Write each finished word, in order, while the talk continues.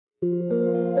Hi,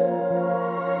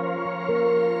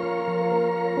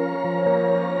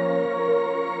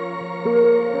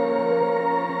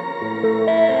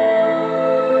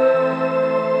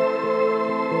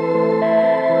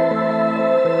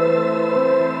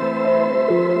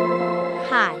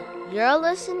 you're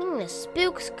listening to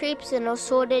Spooks, Creeps, and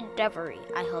Assorted Devilry.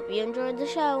 I hope you enjoyed the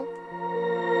show.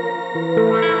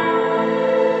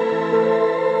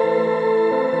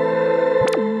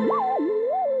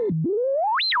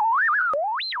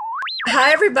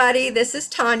 Hi, everybody. This is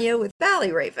Tanya with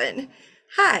Ballyraven.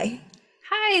 Hi.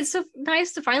 Hi, it's so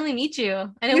nice to finally meet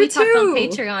you. I know You we talked on too.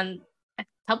 Patreon a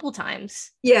couple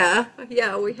times. Yeah,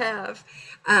 we have.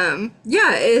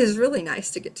 Yeah, it is really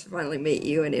nice to get to finally meet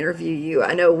you and interview you.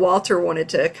 I know Walter wanted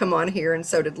to come on here, and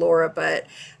so did Laura, but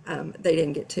they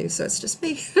didn't get to, so it's just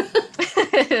me.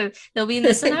 They'll be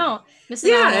missing out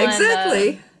Yeah, on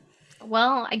exactly.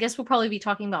 well, I guess we'll probably be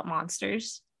talking about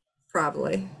monsters.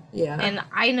 Probably. Yeah. And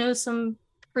I know some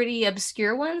pretty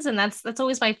obscure ones, and that's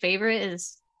always my favorite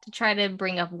is to try to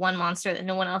bring up one monster that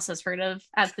no one else has heard of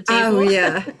at the Oh table.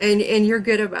 yeah, and you're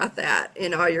good about that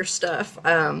in all your stuff.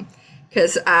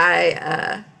 Because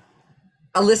I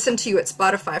listened to you at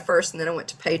Spotify first, and then I went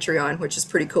to Patreon, which is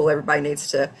pretty cool. Everybody needs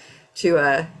to do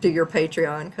your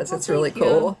Patreon because Well, it's really thank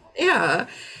you. cool. Yeah,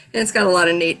 and it's got a lot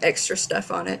of neat extra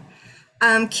stuff on it.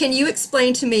 Can you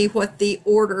explain to me what the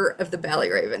Order of the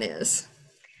Ballyraven is?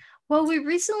 Well, we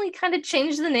recently kind of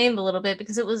changed the name a little bit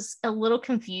because it was a little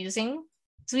confusing.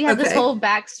 So we had this Okay. whole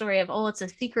backstory of, oh, it's a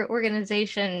secret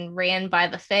organization ran by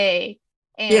the Fae.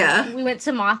 And Yeah. we went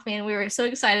to Mothman. We were so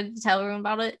excited to tell everyone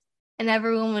about it. And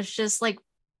everyone was just like,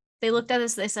 they looked at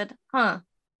us, they said, huh.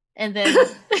 And then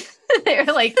they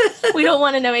were like, we don't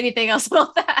want to know anything else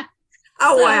about that.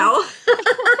 Oh So wow.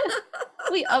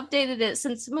 we updated it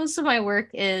since most of my work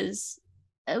is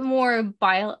more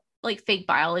like fake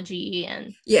biology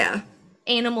and Yeah.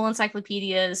 animal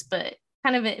encyclopedias, but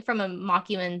kind of from a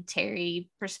mockumentary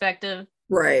perspective.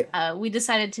 Right. We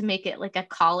decided to make it like a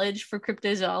college for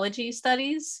cryptozoology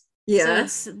studies. So Yeah.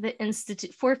 it's the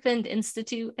Institute, Forfend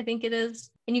Institute, I think it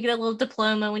is. And you get a little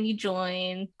diploma when you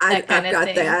join, that kind I've of got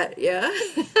thing. that. Yeah.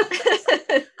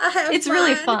 I have It's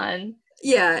really mine. fun.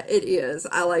 Yeah, it is.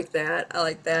 I like that. I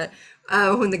like that.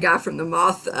 When the guy from the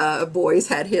Moth Boys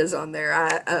had his on there,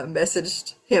 I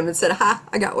messaged him and said, "Hi,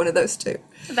 I got one of those too."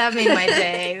 That made my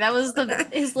day. That was the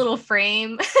his little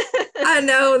frame. I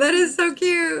know that is so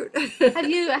cute.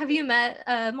 Have you met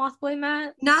Mothboy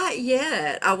Matt? Not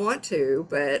yet. I want to,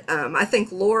 but I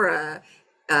think Laura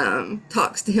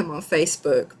talks to him on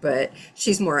Facebook, but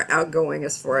she's more outgoing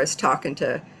as far as talking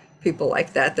to people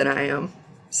like that than I am.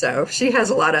 So she has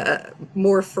a lot of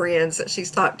more friends that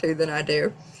she's talked to than I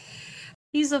do.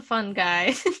 He's a fun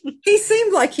guy. He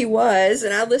seemed like he was,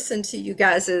 and I listened to you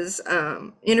guys'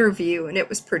 interview, and it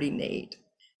was pretty neat.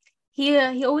 He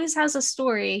always has a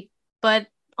story, but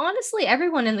honestly,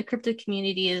 everyone in the crypto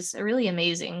community is really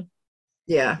amazing.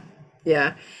 Yeah,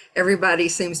 yeah. Everybody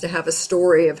seems to have a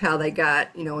story of how they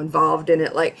got, involved in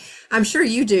it. Like, I'm sure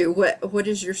you do. What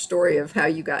is your story of how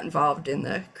you got involved in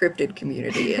the cryptid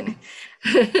community?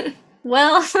 And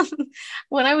Well,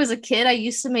 when I was a kid, I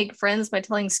used to make friends by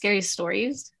telling scary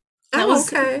stories. That oh,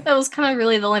 was okay. that was kind of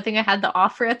really the only thing I had to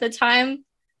offer at the time.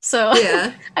 So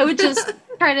Yeah. I would just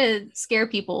try to scare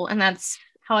people, and that's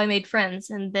how I made friends.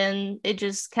 And then it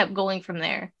just kept going from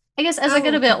there. I guess as I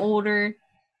got Oh, a bit okay. older,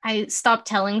 I stopped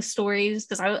telling stories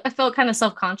because I felt kind of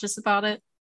self-conscious about it.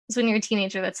 Because when you're a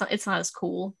teenager, it's not as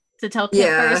cool to tell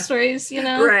campfire Yeah. stories, you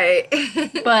know? Right.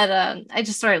 But I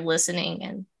just started listening,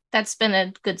 and that's been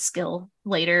a good skill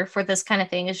later for this kind of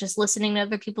thing, is just listening to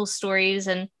other people's stories.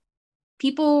 And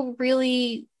people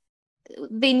really,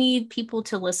 they need people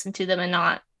to listen to them and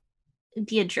not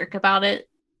be a jerk about it.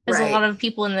 There's a lot Right. of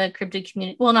people in the cryptid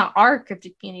community, well, not our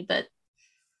cryptid community, but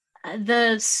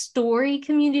the story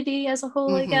community as a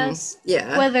whole, I Mm-hmm. guess,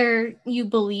 Yeah. whether you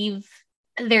believe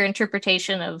their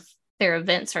interpretation of their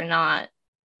events or not,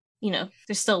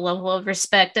 there's still a level of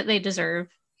respect that they deserve.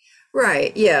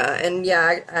 Right. Yeah. And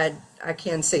yeah, I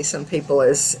can see some people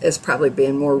as probably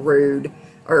being more rude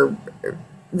or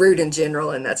rude in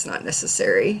general, and that's not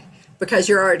necessary because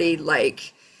you're already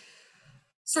like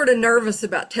sort of nervous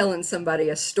about telling somebody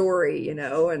a story,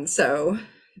 and so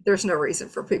there's no reason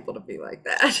for people to be like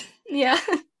that. Yeah.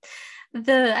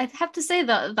 The I have to say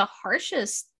the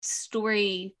harshest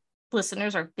story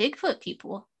listeners are Bigfoot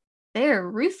people. They're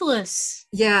ruthless.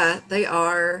 Yeah, they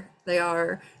are. They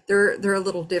are. They're a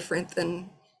little different than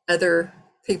other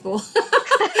people,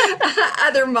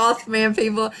 other Mothman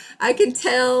people. I can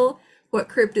tell what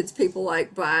cryptids people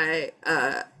like by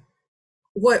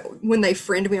what when they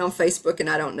friend me on Facebook and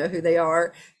I don't know who they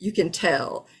are. You can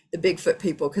tell, the Bigfoot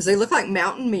people because they look like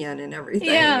mountain men and everything.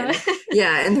 Yeah. And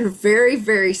yeah, and they're very,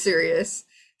 very serious.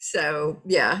 So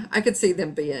yeah, I could see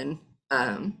them being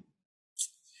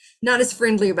not as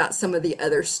friendly about some of the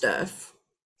other stuff.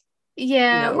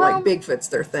 Yeah. Like Well, Bigfoot's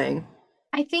their thing.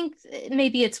 I think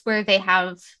maybe it's where they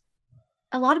have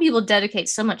a lot of people dedicate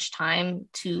so much time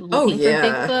to Oh looking for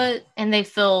yeah. Bigfoot and they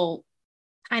feel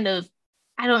kind of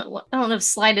I don't know if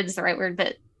slighted is the right word,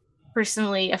 but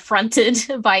personally affronted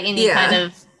by any kind Yeah.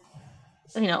 of,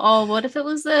 oh, what if it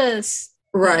was this?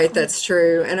 Right, that's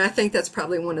true. And I think that's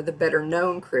probably one of the better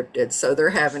known cryptids. So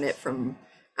they're having it from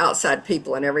outside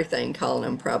people and everything, calling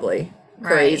them probably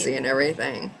Right. crazy and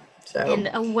everything. So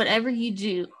And whatever you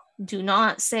do, do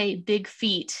not say big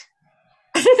feet.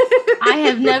 I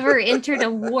have never entered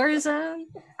a war zone.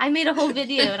 I made a whole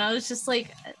video and I was just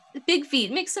like, big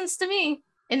feet makes sense to me.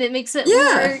 And it makes it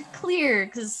yeah, more clear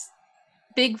because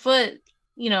Bigfoot,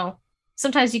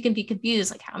 sometimes you can be confused,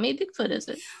 like, how many Bigfoot is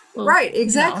it? Well, right,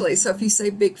 exactly. So if you say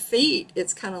big feet,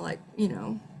 it's kind of like,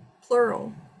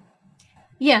 plural.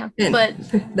 yeah, And but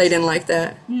they didn't like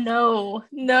that. no,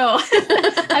 no.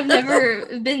 I've never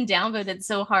been downvoted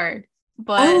so hard, Oh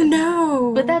but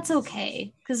no. that's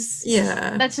okay because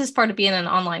Yeah, that's just part of being an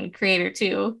online creator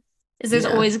too. Is there's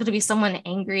yeah, always going to be someone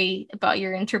angry about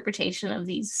your interpretation of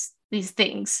these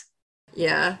things.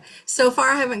 yeah. So far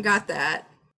I haven't got that,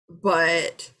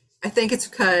 but I think it's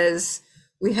because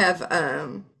we have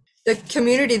the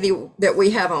community that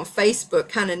we have on Facebook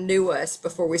kind of knew us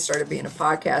before we started being a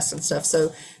podcast and stuff.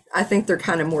 So I think they're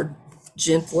kind of more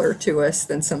gentler to us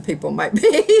than some people might be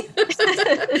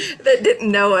that didn't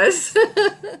know us.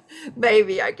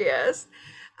 Maybe, I guess.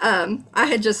 I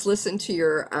had just listened to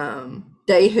your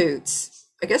Day Hoots.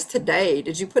 I guess today.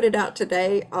 Did you put it out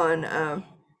today on Oh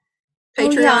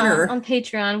Patreon yeah, or? on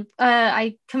Patreon.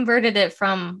 I converted it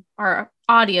from our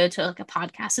audio to like a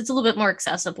podcast. It's a little bit more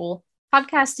accessible.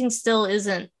 Podcasting still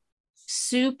isn't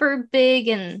super big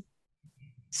in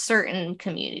certain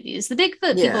communities. The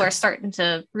Bigfoot people Yeah, are starting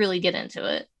to really get into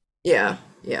it, yeah,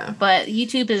 yeah. but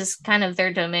YouTube is kind of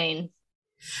their domain.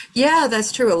 Yeah,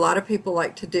 that's true. A lot of people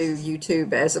like to do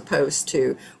YouTube as opposed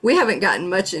to, we haven't gotten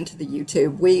much into the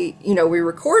YouTube. We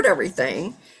record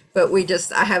everything, but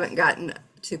I haven't gotten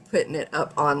to putting it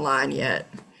up online yet.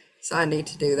 So I need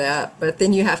to do that. But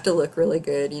then you have to look really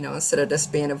good, instead of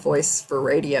just being a voice for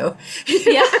radio.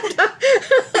 Yeah,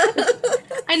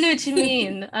 I know what you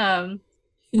mean.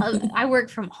 I work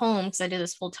from home because I do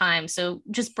this full time, so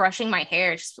just brushing my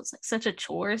hair just feels like such a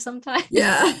chore sometimes.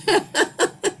 Yeah.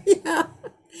 Yeah.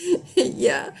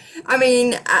 Yeah. I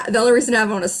mean, the only reason I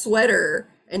have on a sweater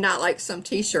and not like some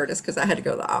t-shirt is because I had to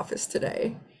go to the office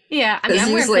today. Yeah, I mean, Because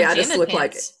I'm wearing usually I just pajama look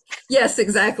like it. pants. Yes,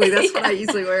 exactly. That's what I Yeah.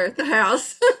 usually wear at the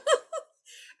house.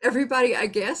 Everybody, I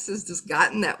guess, has just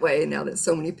gotten that way now that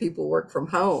so many people work from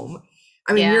home.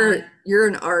 I mean, Yeah. you're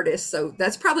an artist, so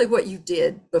that's probably what you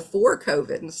did before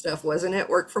COVID and stuff, wasn't it?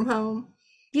 Work from home.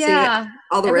 See, Yeah.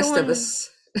 all the rest of Everyone, us.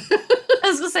 I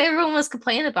was gonna say everyone was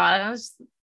complaining about it. I was,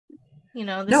 this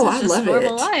No, is I just love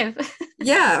normal it. life.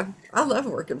 Yeah, I love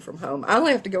working from home. I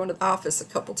only have to go into the office a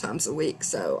couple times a week,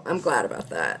 so I'm glad about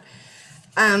that.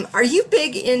 Are you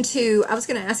big into? I was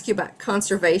going to ask you about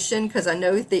conservation because I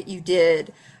know that you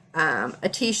did a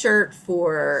T-shirt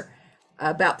for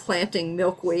about planting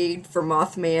milkweed for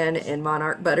Mothman and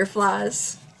monarch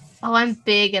butterflies. Oh, I'm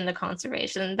big into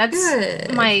conservation. That's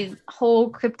Good. my whole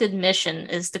cryptid mission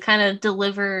is to kind of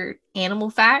deliver animal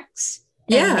facts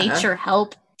and Yeah. nature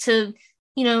help to,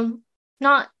 you know,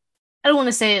 not, I don't want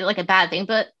to say like a bad thing,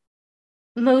 but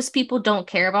most people don't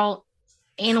care about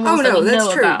Oh animals that we no, that's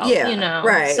know true. about. Yeah.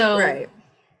 Right. So Right.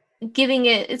 giving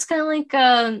it's kind of like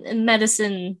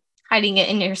medicine, hiding it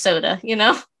in your soda.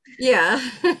 Yeah.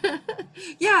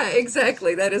 Yeah.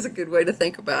 Exactly. That is a good way to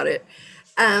think about it.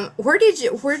 Where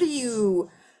do you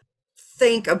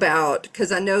think about,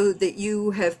 because I know that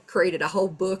you have created a whole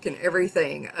book and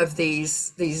everything of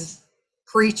these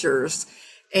creatures,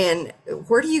 and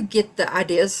where do you get the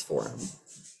ideas for them?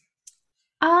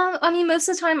 I mean, most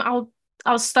of the time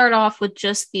I'll start off with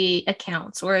just the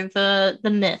accounts or the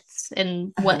myths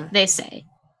and what Uh-huh. they say.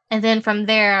 And then from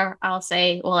there I'll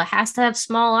say, well, it has to have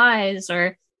small eyes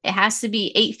or it has to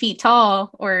be 8 feet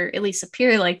tall or at least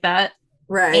appear like that.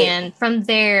 Right. And from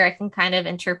there I can kind of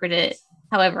interpret it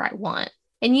however I want.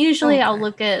 And usually I'll Okay.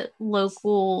 look at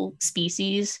local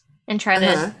species and try to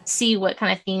Uh-huh. see what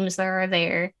kind of themes there are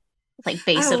there, like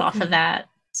base Oh, it off okay. of that.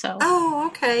 So Oh,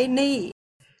 okay. Neat.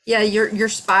 Yeah, your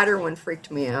spider one freaked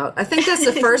me out. I think that's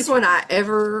the first one I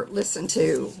ever listened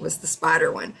to was the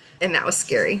spider one, and that was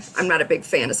scary. I'm not a big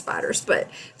fan of spiders, but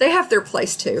they have their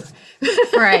place too.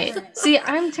 Right. See,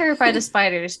 I'm terrified of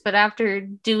spiders, but after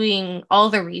doing all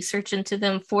the research into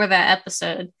them for that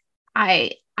episode,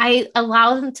 I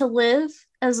allow them to live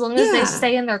as long as they Yeah.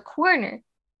 stay in their corner.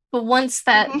 But once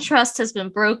that Hmm. trust has been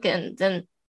broken, then,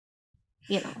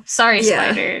 sorry,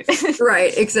 Yeah. spider.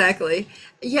 Right, exactly.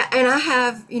 Yeah, and I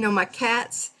have, my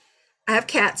cats. I have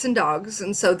cats and dogs,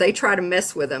 and so they try to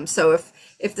mess with them. So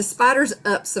if the spider's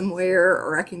up somewhere,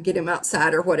 or I can get him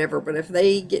outside or whatever, but if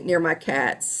they get near my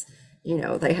cats,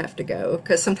 they have to go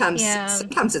because sometimes Yeah.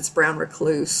 sometimes it's brown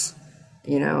recluse,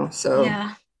 so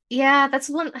Yeah. Yeah, that's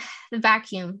one the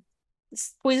vacuum.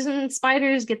 Poison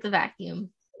spiders get the vacuum.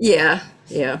 yeah,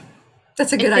 yeah.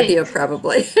 That's a good If they idea,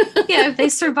 probably. yeah, if they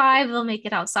survive, they'll make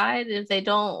it outside. If they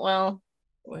don't, well,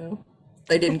 Well,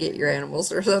 they didn't get your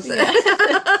animals or something. yeah.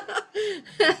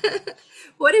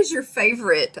 What is your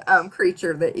favorite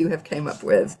creature that you have came up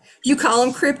with? Do you call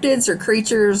them cryptids or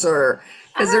creatures, or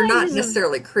because they're I not use them.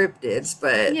 necessarily cryptids,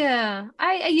 but Yeah,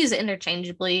 I use it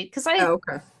interchangeably because oh,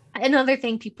 okay. another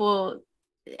thing people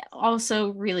also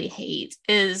really hate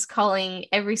is calling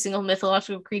every single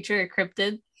mythological creature a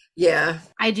cryptid. Yeah,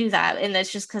 I do that, and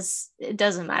that's just because it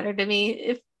doesn't matter to me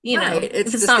if right. if It's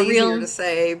it's just not easier real, to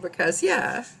say because,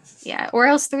 yeah, yeah, or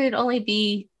else there would only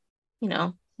be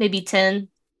maybe 10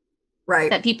 right,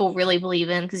 that people really believe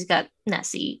in because you got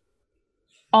Nessie,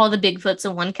 all the Bigfoots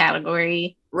in one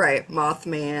category. right.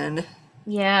 Mothman.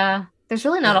 Yeah, there's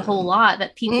really not a whole Um, lot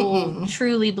that people mm-mm.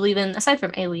 truly believe in aside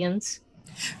from aliens.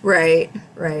 Right,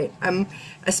 right. I'm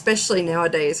especially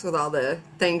nowadays with all the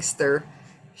things they're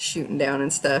shooting down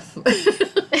and stuff.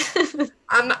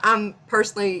 I'm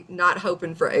personally not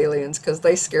hoping for aliens because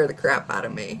they scare the crap out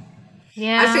of me. I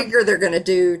Yeah, figure they're going to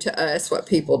do to us what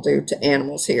people do to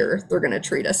animals here. They're going to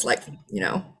treat us like,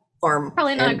 farm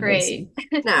probably not animals. great.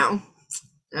 And no,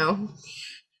 no,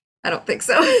 I don't think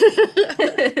so.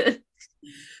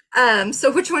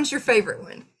 So which one's your favorite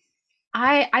one?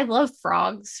 I love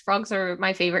frogs. Frogs are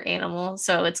my favorite animal,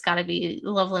 so it's got to be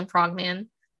Loveland Frogman.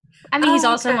 I mean, he's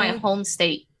Oh, also my okay. home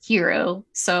state hero.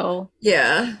 So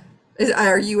Yeah.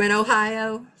 Are you in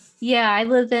Ohio? yeah, I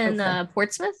live in Okay.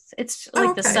 Portsmouth. It's Oh,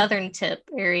 like the okay. southern tip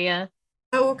area.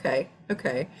 Oh, okay.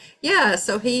 Okay. Yeah,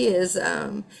 so he is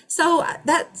so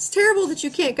that's terrible that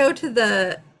you can't go to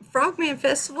the Frogman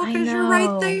Festival I because you're right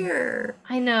know. there.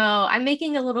 I know. I'm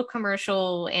making a little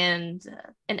commercial and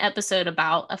an episode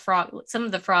about a frog, some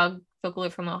of the frog folklore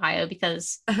from Ohio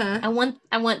because Uh-huh. I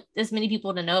want as many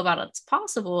people to know about it as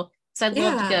possible. So I'd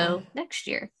love to Yeah. go next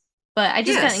year. But I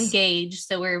just got Yes. engaged,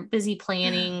 so we're busy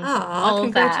planning Aw, all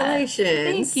of that.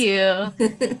 Thank congratulations. you.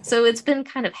 So it's been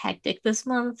kind of hectic this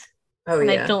month, Oh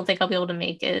and I yeah. don't think I'll be able to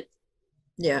make it.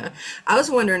 Yeah. I was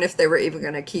wondering if they were even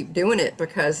going to keep doing it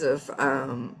because of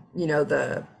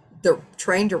the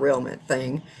train derailment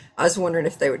thing. I was wondering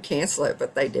if they would cancel it,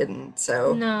 but they didn't.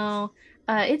 So, No,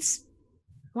 it's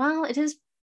well, it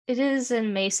is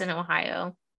in Mason,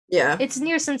 Ohio. yeah. It's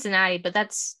near Cincinnati, but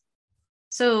that's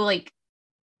so like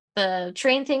the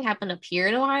train thing happened up here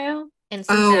in Ohio, and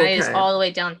Oh, Cincinnati is okay. all the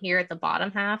way down here at the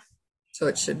bottom half. So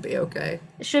it should be okay.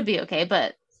 It should be okay,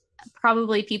 but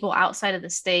probably people outside of the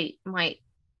state might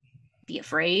be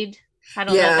afraid. I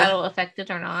don't know if Yeah. that'll affect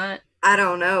it or not, I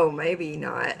don't know. Maybe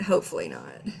not. Hopefully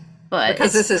not. but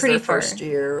Because it's this is pretty their first far.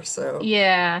 year, so.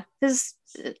 Yeah, because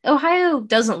Ohio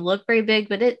doesn't look very big,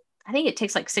 but I think it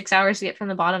takes like 6 hours to get from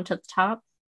the bottom to the top.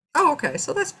 Oh, okay.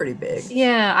 So that's pretty big.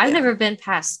 Yeah, I've Yeah. never been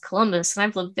past Columbus, and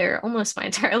I've lived there almost my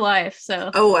entire life.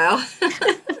 So, Oh, wow.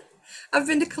 I've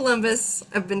been to Columbus.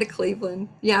 I've been to Cleveland.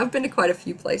 Yeah, I've been to quite a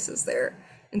few places there.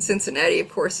 And Cincinnati, of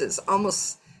course, is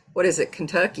almost, what is it,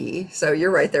 Kentucky? So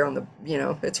you're right there on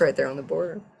it's right there on the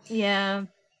border. yeah.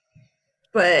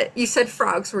 But you said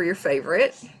frogs were your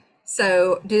favorite.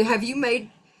 So have you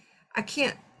made, I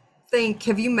can't think,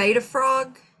 have you made a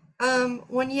frog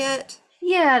one yet?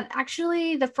 Yeah,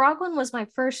 actually, the frog one was my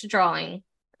first drawing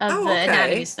of Oh, the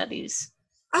anatomy okay. studies.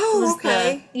 It Oh, was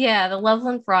okay. the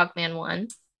Loveland Frogman one.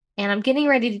 And I'm getting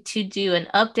ready to do an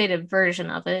updated version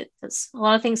of it because a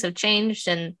lot of things have changed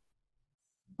in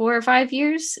 4 or 5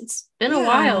 years. It's been a Yeah.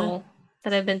 while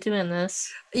that I've been doing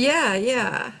this. Yeah,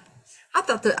 yeah.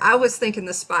 I was thinking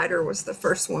the spider was the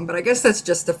first one, but I guess that's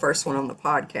just the first one on the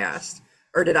podcast.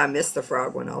 Or did I miss the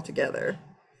frog one altogether?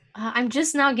 I'm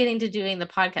just now getting to doing the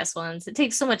podcast ones. It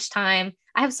takes so much time.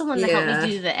 I have someone to help me Yeah.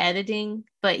 do the editing,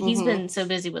 but he's Mm-hmm. been so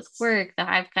busy with work that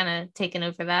I've kind of taken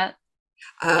over that.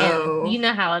 And Oh, you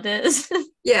know how it is.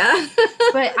 yeah.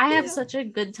 But I have Yeah. such a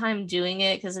good time doing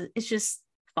it because it's just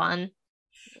fun.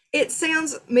 It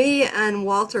sounds, me and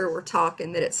Walter were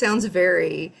talking that it sounds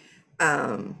very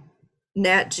um,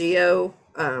 Nat Geo,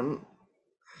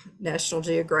 National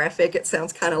Geographic. It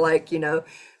sounds kind of like,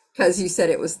 because you said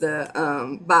it was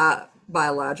the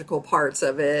biological parts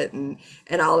of it and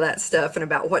all that stuff and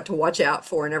about what to watch out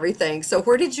for and everything. So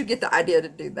where did you get the idea to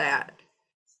do that?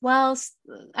 Well,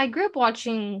 I grew up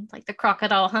watching like the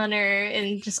Crocodile Hunter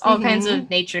and just all kinds Mm-hmm. of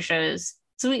nature shows.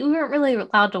 So we weren't really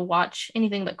allowed to watch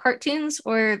anything but cartoons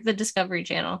or the Discovery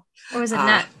Channel. Or was it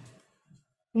Ah,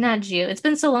 Nat Geo? It's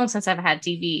been so long since I've had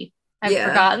TV. I've yeah.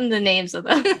 forgotten the names of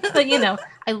them. But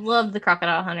I loved the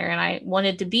Crocodile Hunter and I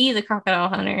wanted to be the Crocodile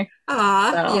Hunter.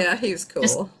 Ah, So yeah, he was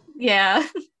just cool. yeah.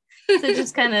 So it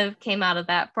just kind of came out of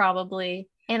that probably.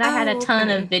 And I had a Oh, ton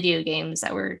of okay. video games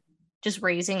that were just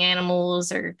raising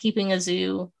animals or keeping a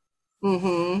zoo.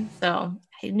 Mm-hmm. So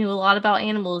I knew a lot about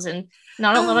animals, and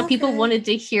not a lot Oh, of people okay. wanted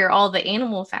to hear all the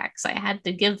animal facts I had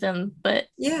to give them. But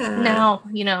Yeah. now,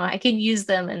 I can use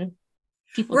them and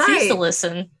people choose to Right.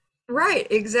 listen. Right,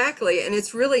 exactly. And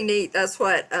it's really neat. That's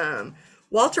what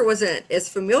Walter wasn't as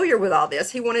familiar with all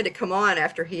this. He wanted to come on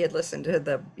after he had listened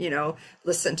to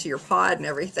listened to your pod and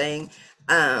everything.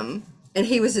 And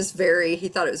he was just he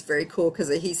thought it was very cool because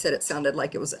he said it sounded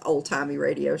like it was an old-timey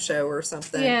radio show or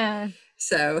something. Yeah.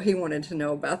 So he wanted to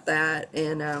know about that.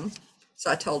 And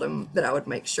so I told him that I would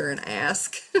make sure and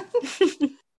ask.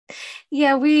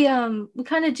 Yeah, we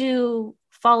kind of do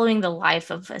following the life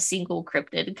of a single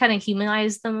cryptid, kind of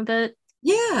humanize them a bit.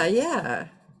 Yeah,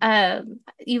 yeah.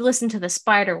 You listen to the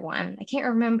spider one. I can't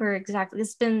remember exactly.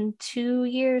 It's been 2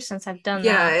 years since I've done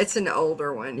Yeah, that. it's an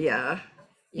older one. Yeah.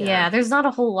 Yeah. Yeah, there's not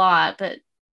a whole lot, but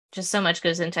just so much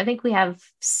goes into. I think we have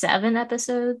 7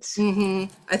 episodes. I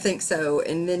think so.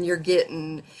 And then you're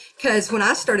getting, because when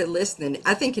I started listening,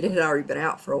 I think it had already been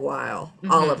out for a while,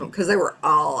 all of them, Hmm. because they were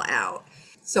all out.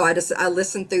 So I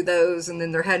listened through those, and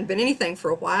then there hadn't been anything for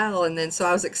a while, and then so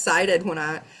I was excited when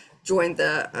I joined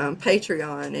the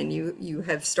Patreon, and you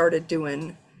have started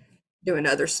doing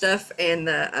other stuff, and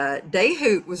the Day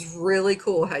Hoot was really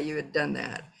cool how you had done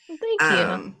that. Well, thank you.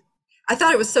 Um, I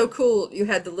thought it was so cool. You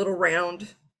had the little round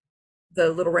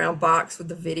box with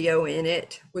the video in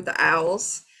it with the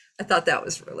owls. I thought that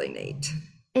was really neat.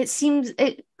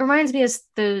 It reminds me of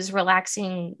those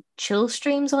relaxing chill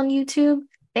streams on YouTube.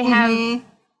 They have Mm-hmm.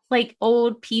 like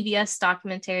old PBS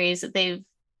documentaries that they've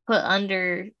put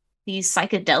under these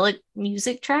psychedelic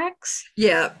music tracks.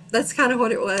 Yeah, that's kind of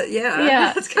what it was. Yeah,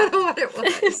 Yeah. that's kind of what it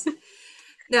was.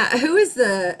 Now, who is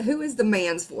the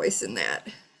man's voice in that?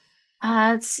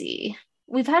 Let's see.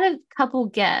 We've had a couple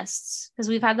guests because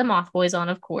we've had the Moth Boys on,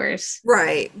 of course,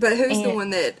 Right, but who's the and one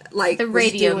that the was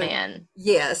Radio doing? Man.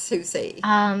 Yes, who's he?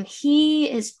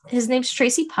 His name's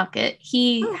Tracy Puckett.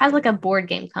 He Oh, has like a board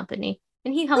game company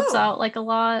and he helps oh, out like a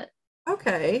lot.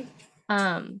 okay.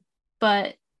 Um,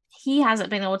 but he hasn't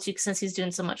been able to since he's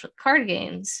doing so much with card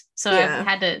games. So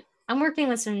Yeah, I'm working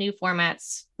with some new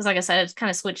formats because like I said, it's kind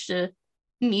of switched to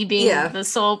me being yeah, the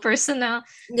sole person now.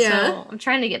 yeah. So I'm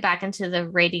trying to get back into the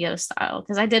radio style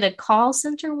because I did a call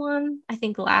center one, I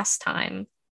think last time.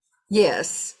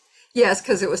 Yes, yes,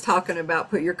 because it was talking about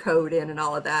put your code in and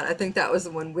all of that. I think that was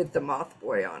the one with the moth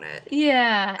boy on it.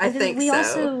 Yeah, I and then think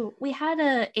so. we had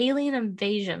a alien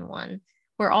invasion one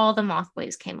where all the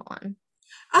Mothboys came on.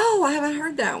 Oh, I haven't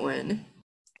heard that one.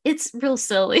 It's real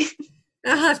silly.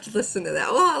 I'll have to listen to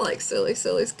that. Well, I like silly.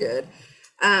 Silly's good.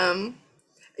 Um,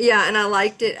 yeah, and I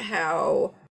liked it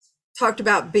how talked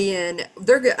about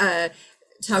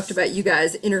talked about you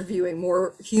guys interviewing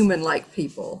more human-like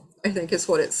people. I think is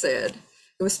what it said.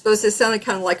 It was supposed to sound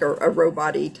kind of like a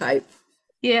robot-y type.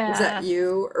 Was that Yeah.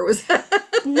 you or was that?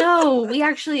 No,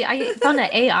 I found an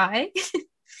AI,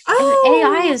 and the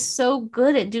AI Oh, is so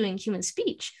good at doing human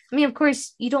speech. I mean, of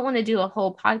course, you don't want to do a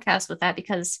whole podcast with that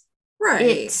because right,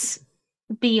 it's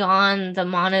beyond the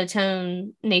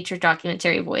monotone nature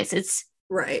documentary voice.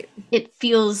 right. It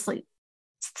feels like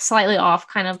slightly off,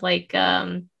 kind of like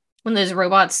when those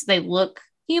robots they look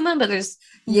human, but there's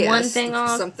one Yes, thing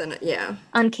off. something. Yeah,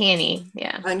 Uncanny.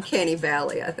 Yeah. uncanny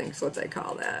valley. I think is what they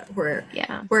call that,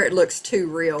 Yeah. where it looks too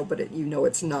real, but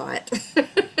it's not.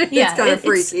 It's Yeah. kind of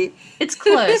freaky. It's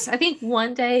close. I think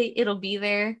one day it'll be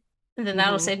there, and then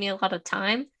that'll Hmm. save me a lot of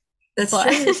time. That's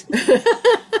But true.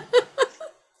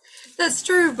 That's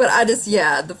true, but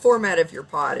yeah, the format of your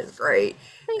pod is great,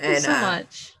 thank you and so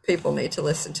much. people need to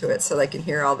listen to it so they can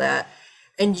hear all that.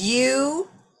 And you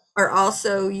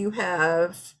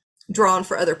have drawn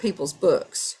for other people's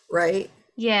books, right?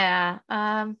 Yeah.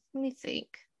 Let me think.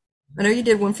 I know you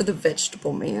did one for the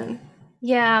Vegetable Man.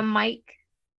 Yeah,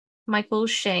 Michael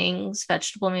Shang's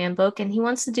Vegetable Man book, and he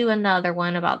wants to do another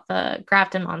one about the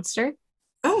Grafton Monster.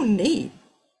 Oh, neat.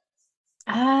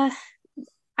 Uh,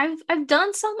 I've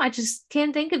done some. I just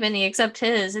can't think of any except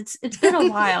his. It's been a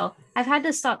while. I've had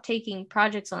to stop taking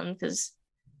projects on because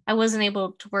I wasn't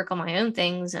able to work on my own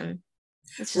things, and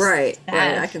it's just Right, right.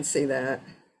 sad. I can see that.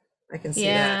 I can see that.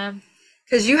 Yeah.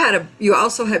 Because you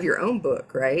also have your own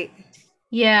book, right?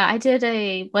 Yeah, I did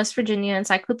a West Virginia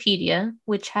encyclopedia,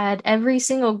 which had every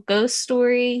single ghost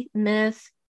story, myth.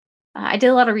 I did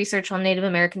a lot of research on Native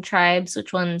American tribes,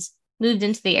 which ones moved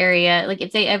into the area, like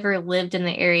if they ever lived in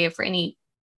the area for any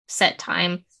set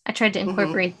time. I tried to Mm-hmm.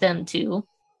 incorporate them too.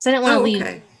 So I didn't want to Oh, leave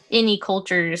okay. any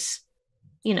cultures,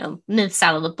 myths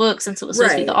out of the book since it was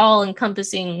supposed to be the Right,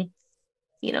 all-encompassing,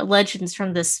 legends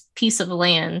from this piece of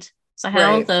land. So I had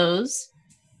all of right. those.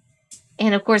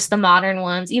 And of course, the modern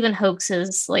ones, even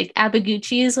hoaxes like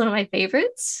Abaguchi is one of my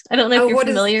favorites. I don't know if Oh, you're what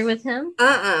is, familiar with him.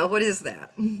 what is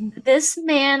that? This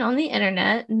man on the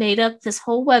internet made up this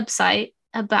whole website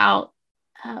about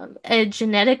a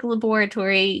genetic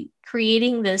laboratory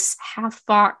creating this half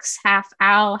fox, half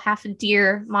owl, half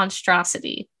deer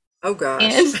monstrosity. Oh,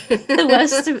 And gosh. the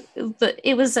West,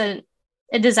 it was a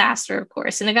disaster, of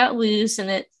course, and it got loose and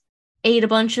it ate a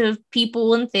bunch of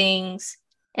people and things.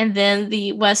 And then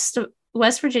the West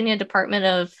Virginia Department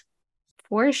of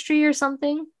Forestry or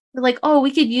something, they're like, oh,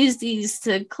 we could use these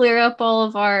to clear up all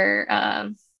of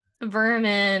our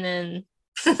vermin and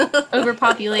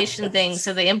overpopulation things.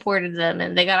 So they imported them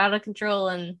and they got out of control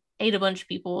and ate a bunch of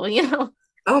people,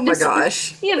 Oh my Just,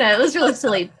 gosh. it was really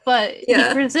silly. But he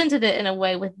Yeah. presented it in a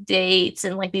way with dates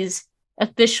and like these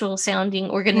official sounding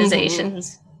Hmm.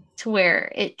 organizations to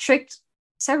where it tricked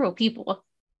several people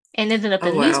and ended up Oh,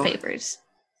 in wow. newspapers.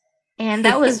 And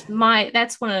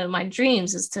that's one of my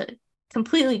dreams is to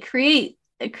completely create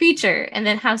a creature and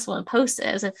then have someone post it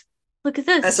as if, look at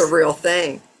That's a this. real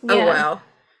thing. Oh, Yeah. wow.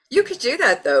 You could do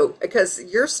that though, because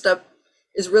your stuff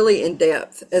is really in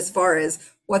depth as far as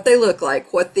what they look like,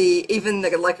 even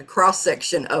like a cross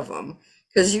section of them,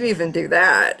 because you even do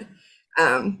that.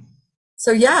 Um,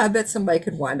 so yeah, I bet somebody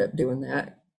could wind up doing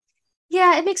that.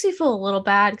 Yeah, it makes me feel a little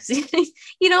bad because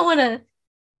you don't want to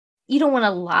you don't want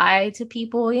to lie to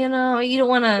people, you don't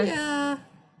want to, Yeah,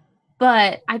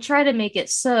 but I try to make it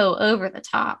so over the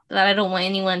top that I don't want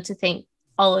anyone to think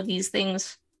all of these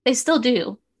things. They still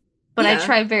do, but I yeah.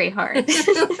 try very hard.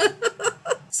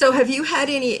 So have you had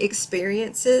any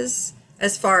experiences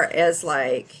as far as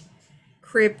like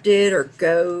cryptid or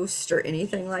ghost or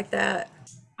anything like that?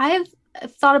 I've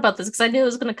thought about this because I knew it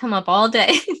was going to come up all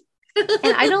day.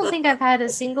 And I don't think I've had a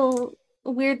single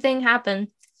weird thing happen.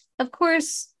 Of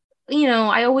course,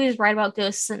 I always write about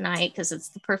ghosts at night because it's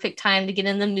the perfect time to get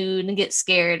in the mood and get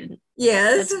scared.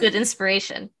 Yes. That's good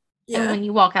inspiration. And Yeah. when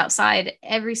you walk outside,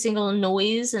 every single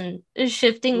noise and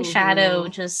shifting shadow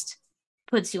Hmm. just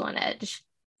puts you on edge.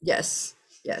 Yes.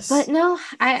 But Yes. no,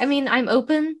 I mean, I'm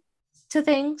open to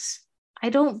things. I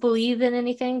don't believe in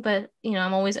anything, but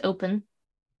I'm always open.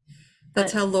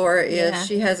 That's But how Laura is. yeah.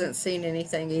 She hasn't seen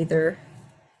anything either.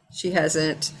 She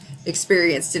hasn't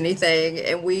experienced anything,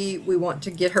 and we want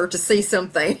to get her to see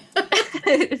something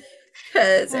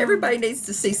because Um, everybody needs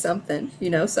to see something,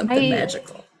 something I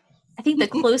magical. I think the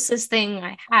closest thing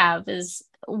I have is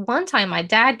one time my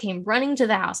dad came running to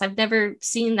the house. I've never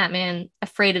seen that man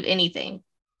afraid of anything.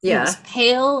 He was Yeah.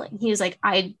 pale. He was like,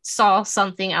 I saw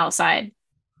something outside.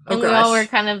 Oh And we all were gosh.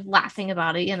 kind of laughing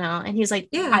about it, And he's like,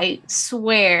 Yeah. I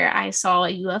swear I saw a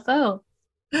UFO.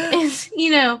 And,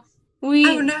 Oh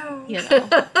we, no.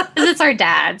 because it's our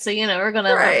dad. So, we're going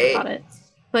to laugh Right. about it.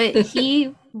 But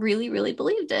he really, really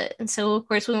believed it. And so, of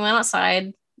course, we went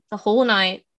outside the whole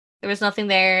night. There was nothing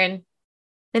there. And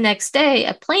the next day,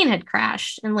 a plane had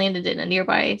crashed and landed in a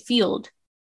nearby field.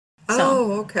 So,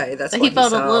 Oh, okay. That's so he what he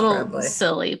felt a saw, little probably.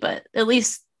 silly, but at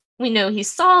least we know he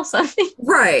saw something,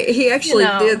 Right. He you actually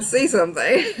know. did see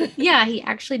something. Yeah, he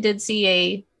actually did see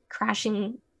a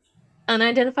crashing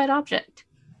unidentified object.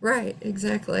 Right.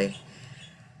 Exactly.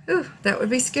 Ooh, that would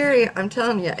be scary. I'm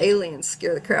telling you, aliens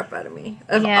scare the crap out of me.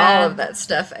 Of all Yeah. of that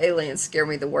stuff, aliens scare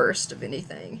me the worst of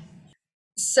anything.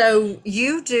 So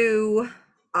you do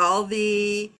all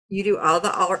the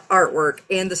artwork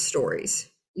and the stories.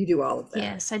 You do all of that.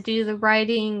 Yes, I do the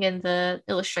writing and the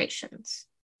illustrations.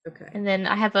 Okay. And then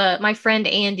my friend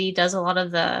Andy does a lot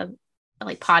of the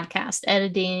like podcast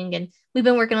editing, and we've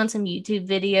been working on some YouTube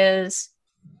videos.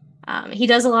 He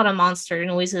does a lot of monster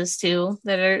noises too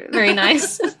that are very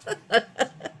nice.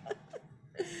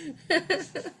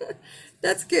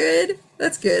 That's good.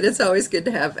 That's good. It's always good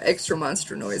to have extra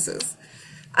monster noises.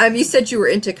 You said you were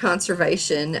into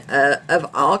conservation of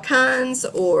all kinds,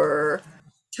 or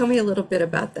tell me a little bit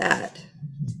about that.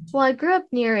 Well, I grew up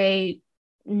near a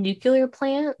nuclear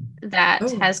plant that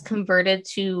Oh, has converted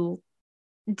to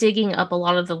digging up a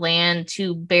lot of the land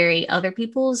to bury other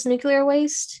people's nuclear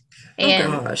waste. Oh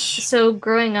And gosh. so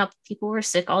growing up, people were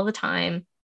sick all the time,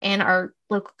 and our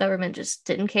local government just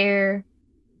didn't care.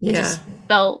 It Yeah. just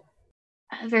felt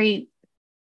very,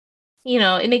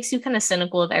 it makes you kind of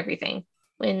cynical of everything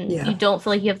when Yeah. you don't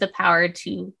feel like you have the power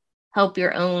to help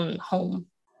your own home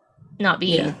not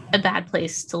Yeah. be a bad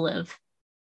place to live.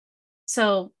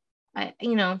 So I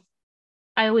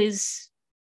always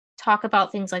talk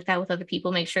about things like that with other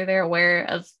people, make sure they're aware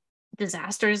of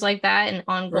disasters like that and Right.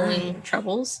 ongoing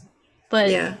troubles. But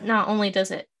Yeah. not only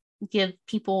does it give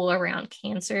people around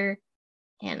cancer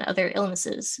and other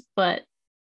illnesses, but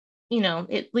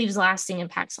it leaves lasting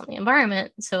impacts on the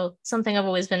environment. So something I've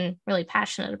always been really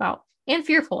passionate about and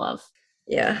fearful of.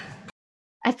 Yeah.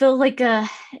 I feel like a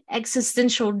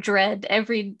existential dread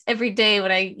every day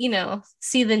when I,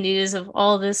 see the news of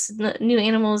all this new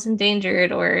animals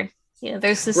endangered, or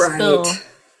there's this spill. Right.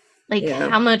 Like, Yeah.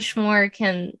 how much more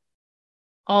can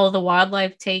all the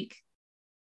wildlife take?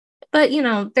 But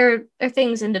there are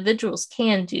things individuals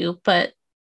can do, but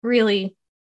really,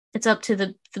 it's up to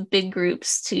the big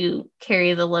groups to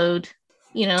carry the load.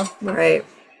 You know, Right.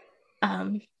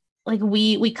 um, like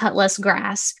we cut less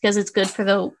grass because it's good for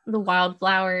the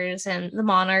wildflowers and the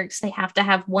monarchs. They have to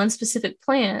have one specific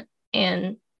plant,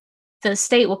 and the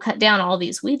state will cut down all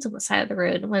these weeds on the side of the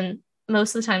road when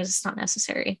most of the times it's not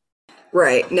necessary.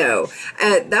 Right. No.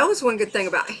 That was one good thing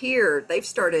about here. They've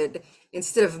started,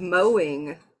 instead of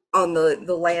mowing on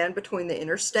the land between the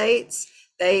interstates,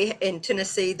 they in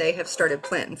Tennessee they have started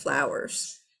planting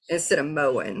flowers instead of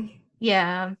mowing.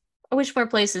 Yeah, I wish more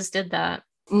places did that.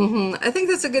 I think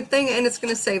that's a good thing, and it's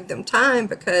going to save them time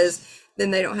because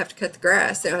then they don't have to cut the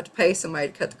grass. They don't have to pay somebody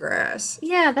to cut the grass.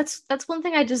 Yeah, that's one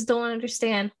thing I just don't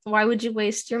understand. Why would you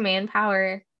waste your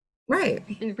manpower Right.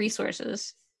 and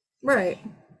resources? Right.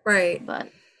 Right. But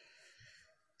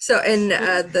So, and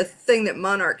yeah, the thing that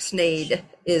monarchs need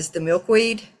is the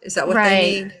milkweed. Is that what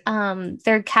they right. need?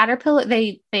 Their caterpillar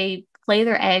they lay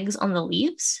their eggs on the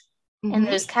leaves, and Mm-hmm.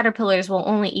 those caterpillars will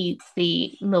only eat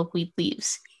the milkweed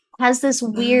leaves. It has this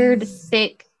weird, Um,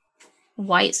 thick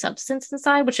white substance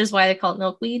inside, which is why they call it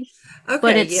milkweed. But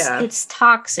okay. it's Yeah. it's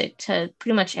toxic to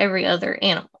pretty much every other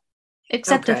animal,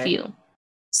 except a Okay. few.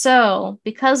 So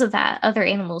because of that, other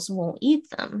animals won't eat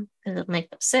them because it'll make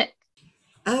them sick.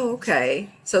 Oh, okay.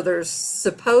 So there's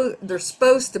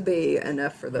supposed to be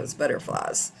enough for those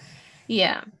butterflies.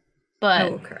 Yeah, Oh, but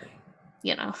okay.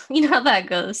 you know how that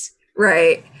goes.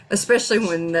 Right. Especially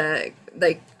when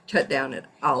they cut down it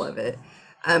all of it.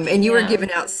 And you were Yeah.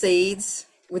 giving out seeds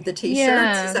with the t-shirts. Is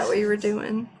Yeah. that what you were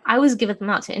doing? I was giving them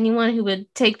out to anyone who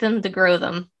would take them to grow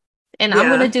them. And I'm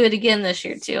gonna Yeah. do it again this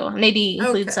year too. Maybe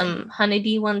include Okay. some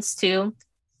honeybee ones too.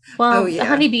 Oh, Well, the yeah.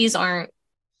 honeybees aren't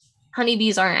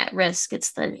at risk.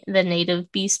 It's the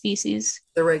native bee species.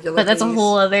 The regular But that's a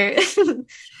whole bees. other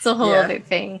it's a whole Yeah. other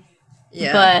thing.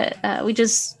 Yeah. But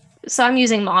so I'm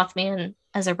using Mothman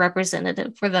as a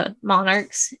representative for the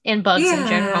monarchs and bugs in Yeah.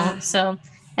 general. So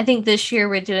I think this year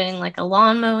we're doing like a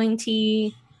lawn mowing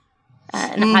tea,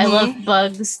 an I love Mm-hmm.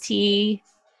 bugs tea,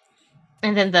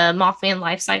 and then the Mothman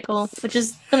life cycle, which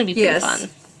is going to be pretty Yes. fun.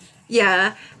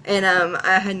 Yeah. And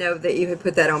I know that you had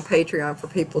put that on Patreon for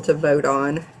people to vote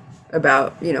on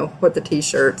about, what the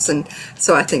t-shirts, and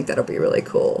so I think that'll be really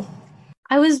cool.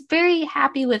 I was very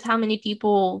happy with how many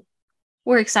people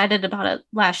were excited about it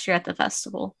last year at the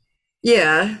festival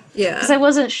Yeah. because Yeah. I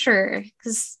wasn't sure.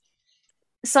 Because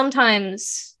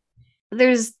sometimes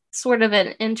there's sort of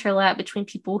an interlap between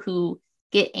people who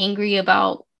get angry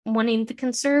about wanting to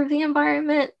conserve the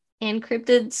environment and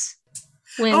cryptids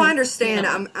Oh, I when, understand.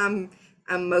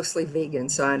 I'm mostly vegan,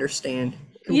 so I understand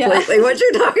yeah. completely what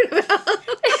you're talking about.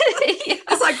 Yeah.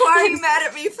 It's like, why are you mad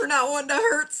at me for not wanting to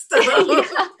hurt stuff?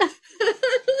 Yeah.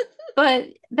 But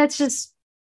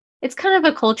it's kind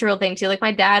of a cultural thing too. Like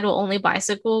my dad will only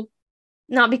bicycle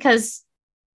not because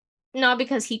not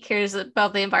because he cares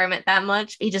about the environment that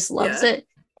much. He just loves Yeah. it.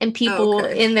 And Oh, people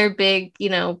okay. in their big,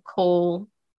 coal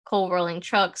rolling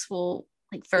trucks will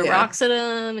like throw Yeah. rocks at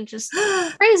him and just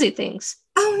crazy things.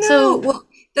 Oh no. So Well,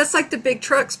 that's like the big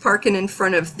trucks parking in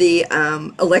front of the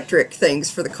electric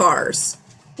things for the cars.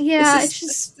 It's yeah,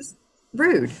 just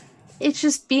rude. it's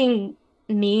just being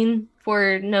mean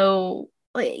for no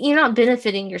like you're not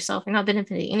benefiting yourself, you're not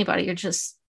benefiting anybody, you're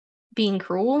just being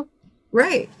cruel.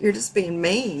 Right. You're just being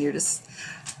mean. You're just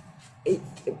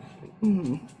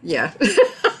yeah. Yeah.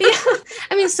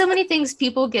 I mean, so many things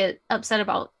people get upset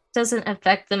about doesn't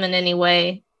affect them in any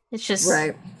way. It's just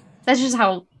Right. that's just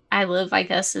how I live, I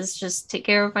guess, is just take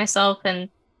care of myself and,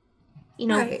 you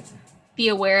know, Right. be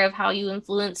aware of how you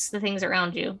influence the things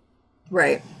around you.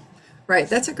 Right. Right.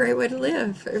 That's a great way to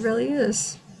live. It really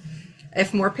is.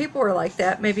 If more people were like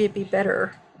that, maybe it'd be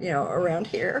better, around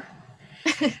here.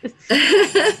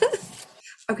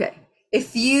 Okay.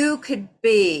 If you could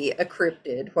be a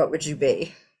cryptid, what would you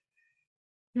be?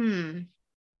 Hmm.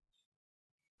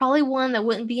 Probably one that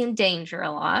wouldn't be in danger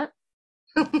a lot.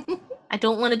 I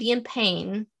don't want to be in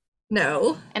pain,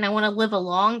 No. and I want to live a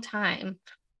long time.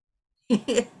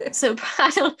 So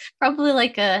probably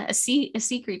like a sea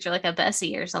creature like a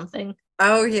Bessie or something.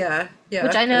 Oh yeah, Which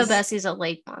yeah, I know because Bessie's a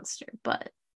lake monster, but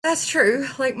that's true.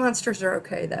 Lake monsters are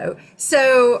okay though.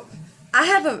 So I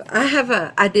have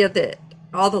a idea that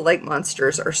all the lake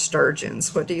monsters are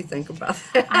sturgeons. What do you think about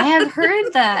I that? have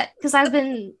heard that because I've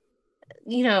been,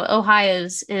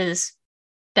 Ohio's is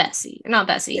Bessie, not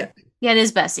Yeah, Bessie. Yeah, it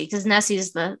is Bessie because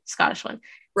Nessie's the Scottish one.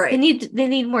 They right. need they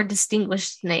need more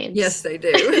distinguished Yes, names. they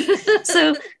do.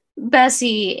 So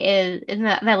Bessie is and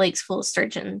that lake's full of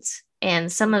sturgeons, and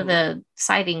some of Mhm. the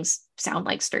sightings sound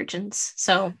like sturgeons.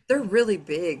 So They're really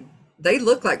big. They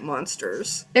look like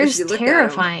monsters if there's you look at them.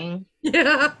 terrifying.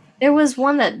 Yeah. There was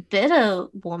one that bit a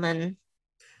woman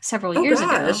several Oh years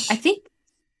ago. I gosh. think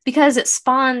because it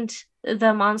spawned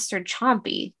the monster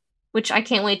Chompy, which I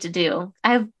can't wait to do.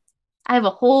 I have a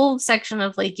whole section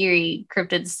of Lake Erie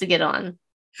cryptids to get on.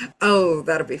 Oh,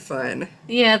 that'll be fun.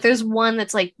 Yeah, there's one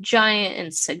that's like giant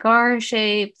and cigar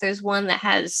shaped. There's one that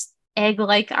has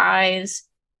egg-like eyes,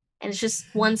 and it's just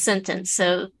one sentence.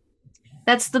 So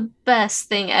that's the best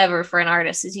thing ever for an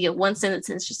artist is you get one sentence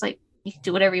and it's just like you can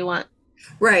do whatever you want.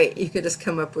 Right. You could just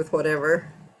come up with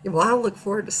whatever. Well, I'll look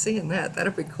forward to seeing that.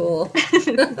 That'll be cool.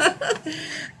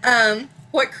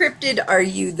 What cryptid are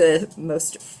you the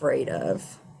most afraid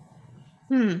of?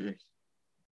 Hmm.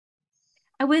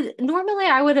 I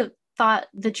would have thought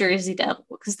the Jersey Devil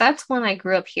because that's one I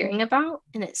grew up hearing about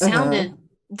and it Uh-huh. sounded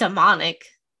demonic,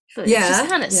 but it's just Yeah,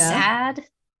 kind of yeah. sad.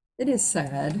 It is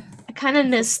sad. I kind of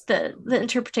missed the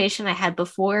interpretation I had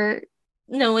before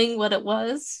knowing what it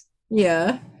was.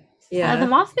 Yeah, The yeah.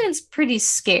 Mothman's pretty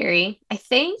scary. I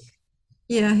think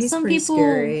Yeah, he's some pretty people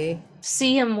scary.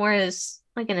 see him more as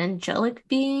like an angelic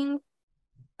being,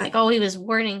 I, like oh he was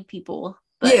warning people,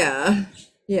 but yeah,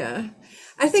 yeah.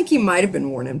 I think he might have been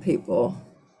warning people,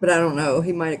 but I don't know.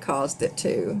 He might have caused it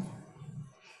too.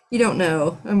 You don't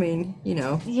know. I mean,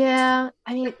 yeah,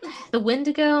 I mean the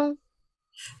Wendigo,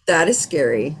 that is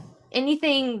scary.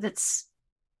 anything that's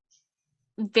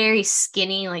very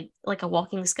skinny, like a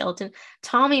walking skeleton.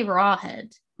 Tommy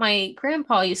Rawhead. My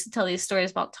grandpa used to tell these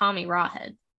stories about Tommy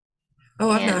Rawhead, Oh,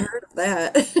 I've not and heard of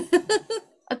that.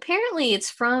 apparently it's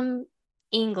from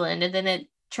England, and then it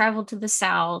traveled to the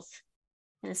south,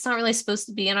 and it's not really supposed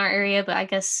to be in our area, but I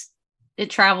guess it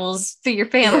travels through your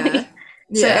Yeah, family,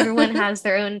 so yeah. everyone has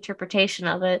their own interpretation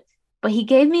of it. But he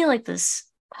gave me like this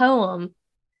poem,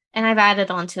 and I've added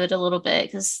onto it a little bit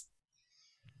because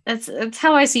that's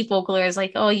how I see folklore is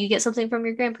like, oh, you get something from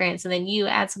your grandparents and then you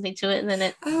add something to it and then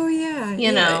it, Oh, yeah, you yeah.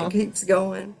 It know, keeps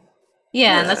going.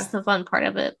 yeah, and that's Yeah. the fun part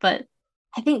of it. But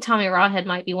I think Tommy Rawhead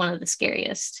might be one of the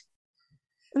scariest.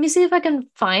 Let me see if I can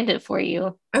find it for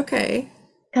you Okay.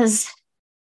 because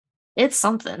it's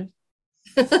something.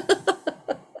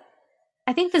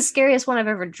 I think the scariest one I've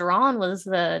ever drawn was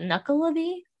the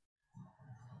Knuckleabee,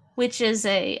 which is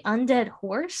a undead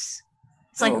horse.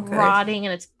 It's like Oh, okay. rotting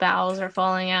and its bowels are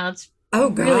falling out. It's Oh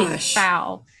really gosh.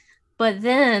 foul. But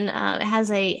then it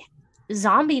has a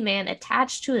zombie man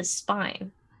attached to his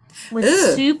spine with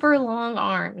Ugh. super long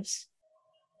arms.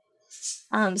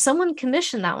 Someone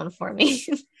commissioned that one for me.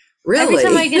 Every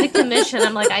time I Really? get a commission,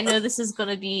 I'm like, I know this is going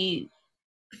to be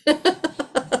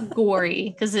gory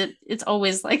because it's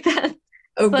always like that.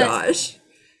 Oh But gosh.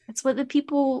 it's what the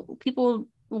people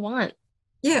want.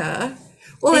 Yeah.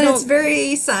 Well, They and it's don't.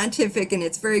 very scientific and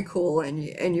it's very cool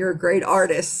and you're a great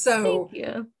artist. Thank So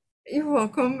you. you're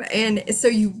welcome. And so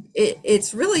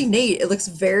it's really neat. It looks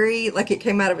very like it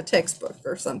came out of a textbook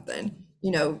or something.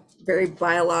 Very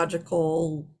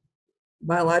biologically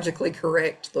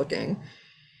correct looking.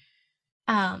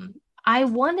 Um, I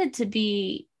wanted to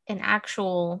be an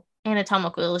actual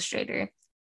anatomical illustrator,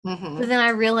 but Hmm. then I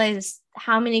realized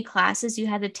how many classes you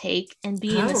had to take and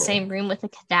be in the Oh. same room with a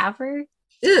cadaver.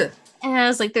 Ugh. And I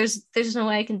was like, there's no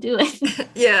way I can do it.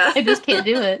 Yeah. I just can't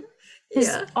do it. Because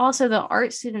Yeah. also the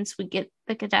art students would get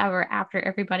the cadaver after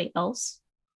everybody else.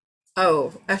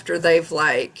 Oh, after they've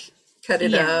like cut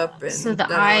it Yeah. up So and the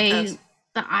done all kinds.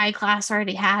 eye class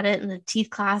already had it and the teeth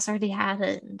class already had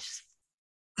it. And just,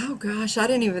 Oh gosh, I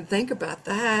didn't even think about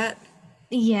that.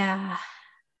 yeah.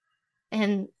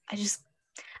 And I just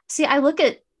see I look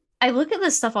at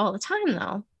this stuff all the time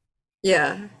though.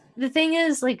 Yeah. The thing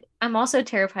is, like, I'm also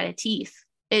terrified of teeth.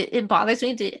 It bothers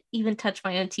me to even touch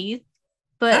my own teeth.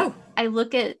 but Oh, I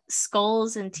look at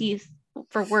skulls and teeth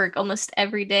for work almost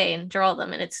every day and draw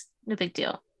them, and it's no big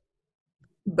deal.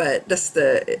 but that's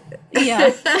the.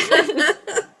 Yeah.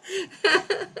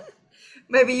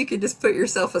 Maybe you could just put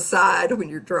yourself aside when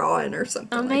you're drawing or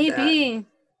something like that. Maybe,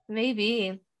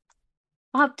 maybe.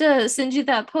 I'll have to send you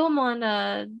that poem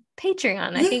on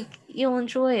Patreon. I Yeah, think you'll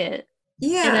enjoy it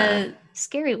in yeah, a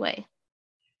scary way.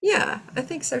 yeah. I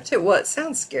think so too. Well, it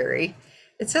sounds scary.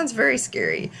 It sounds very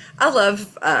scary. I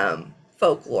love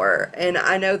folklore, and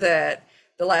I know that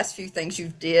the last few things you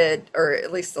did, or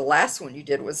at least the last one you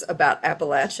did, was about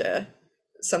Appalachia.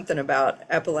 Something about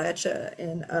Appalachia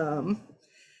and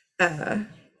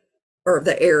or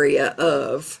the area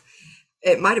of.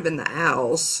 It might have been the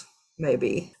owls,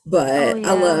 maybe, Oh but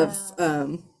I love yeah.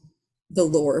 the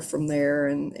lore from there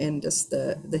and just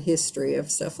the history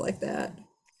of stuff like that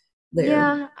there.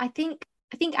 Yeah, I think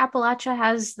Appalachia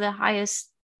has the highest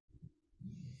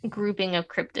grouping of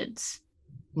cryptids.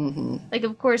 Hmm. Like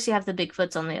of course you have the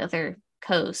Bigfoots on the other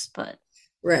coast, but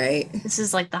Right. this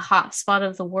is like the hot spot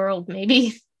of the world,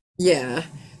 maybe. Yeah.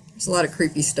 There's a lot of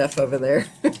creepy stuff over there.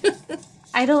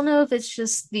 I don't know if it's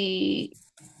just the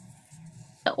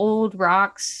old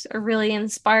rocks are really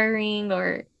inspiring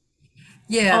or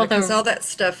Yeah, all because the all that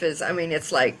stuff is, I mean,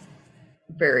 it's like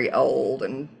very old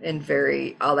and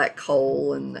very, all that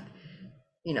coal and,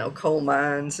 coal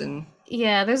mines and,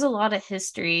 yeah, there's a lot of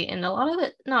history and a lot of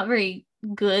it not very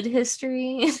good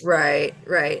history. right,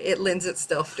 right. It lends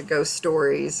itself to ghost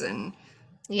stories and,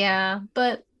 Yeah,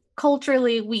 but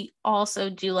culturally we also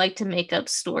do like to make up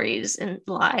stories and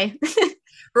lie.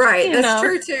 right. You That's know,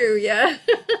 true too. Yeah.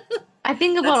 I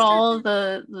think about That's true all too. of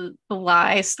the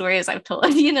lie stories I've told,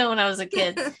 when I was a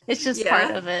kid. It's just part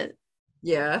Yeah. of it.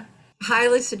 Yeah.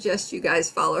 Highly suggest you guys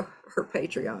follow her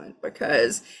Patreon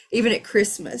because even at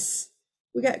Christmas,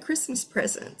 we got Christmas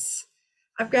presents.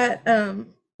 I've got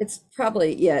it's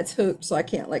probably yeah, it's hooked, so I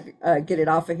can't like get it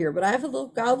off of here, but I have a little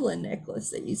goblin necklace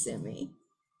that you sent me.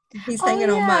 He's Oh hanging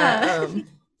on my yeah.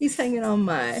 he's hanging on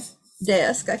my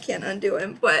desk. I can't undo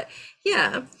him, but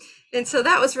yeah. And so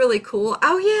that was really cool.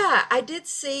 Oh yeah, I did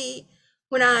see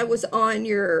when I was on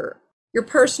your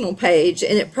personal page,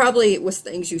 and it probably was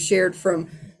things you shared from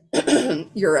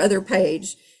your other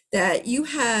page that you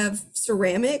have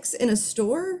ceramics in a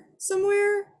store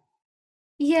somewhere.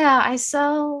 Yeah, I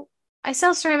sell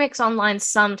ceramics online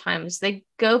sometimes. They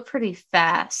go pretty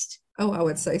fast. Oh, I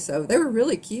would say so. They were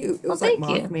really cute. It Well, was like thank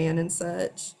you. Mothman and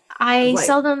such. I Like,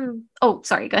 sell them. Oh,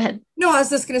 sorry, go ahead. no, I was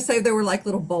just gonna say there were like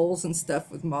little bowls and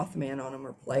stuff with Mothman on them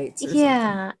or plates or something.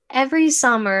 Yeah, every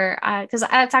summer, because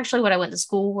that's actually what I went to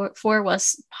school for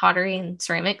was pottery and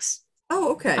ceramics.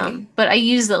 Oh, okay. But I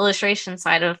use the illustration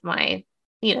side of my,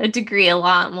 degree a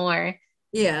lot more.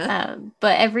 Yeah.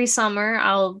 But every summer,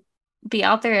 I'll be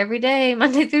out there every day,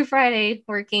 Monday through Friday,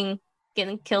 working,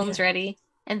 getting Yeah. kilns ready,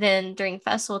 and then during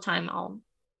festival time, I'll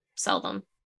sell them.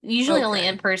 Usually only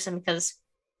in Okay. person because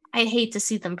I hate to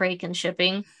see them break in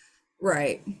shipping.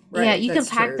 Right. Yeah, Right. you can That's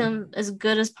pack true. them as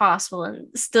good as possible, and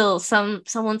still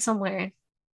someone somewhere.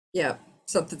 Yeah.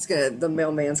 Something's gonna, the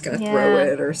mailman's gonna throw Yeah,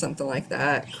 it or something like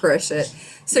that, crush it.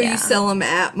 So you yeah. sell them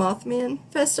at Mothman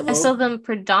I sell Festival? them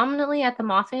predominantly at the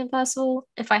Mothman Festival.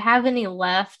 If I have any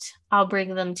left, I'll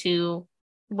bring them to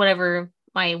whatever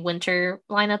my winter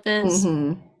lineup is.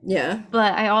 Mm-hmm. Yeah.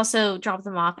 But I also drop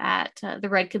them off at the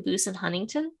Red Caboose in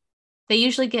Huntington. They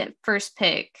usually get first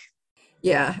pick.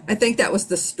 Yeah. I think that was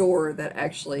the store that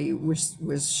actually was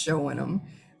showing them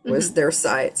was Mhm. their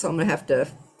site. So I'm gonna have to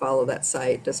follow that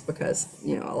site just because,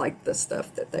 I like the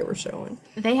stuff that they were showing.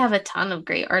 They have a ton of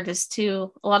great artists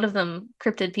too. A lot of them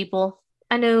cryptid people.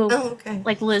 I know Oh, okay.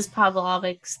 like Liz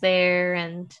Pavlovic's there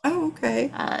and Oh, okay.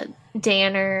 uh,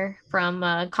 Danner from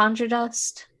Conjure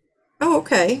Dust. Oh,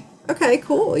 okay. Okay,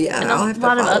 cool. Yeah, And a I'll have to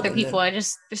lot of follow other them people. then.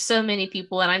 There's so many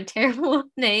people, and I'm terrible with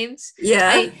names.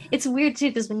 Yeah, It's weird too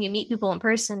because when you meet people in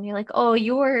person, you're like, oh,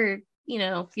 your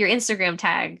Instagram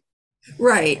tag.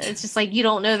 right. It's just like you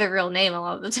don't know their real name a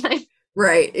lot of the time.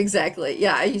 Right, exactly.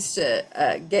 Yeah, I used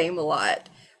to game a lot.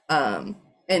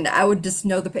 And I would just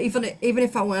know even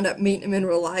if I wound up meeting them in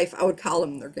real life, I would call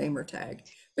them their gamer tag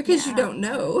because you Yeah, don't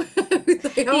know who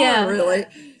they are yeah. really.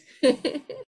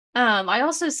 I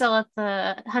also sell at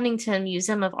the Huntington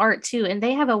Museum of Art too, and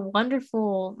they have a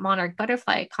wonderful monarch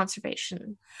butterfly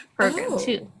conservation program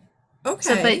too. Oh,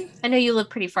 So, but okay. I know you live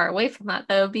pretty far away from that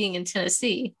though, being in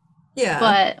Tennessee. Yeah,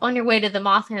 But on your way to the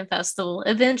Mothman Festival,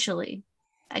 eventually,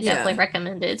 I definitely yeah.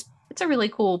 recommend it. It's a really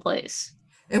cool place.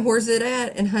 And where's it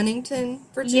at? In Huntington,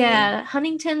 Virginia? Yeah,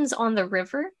 Huntington's on the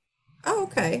river. Oh,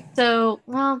 okay. So,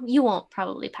 well, you won't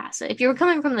probably pass it. If you were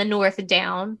coming from the north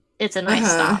down, it's a nice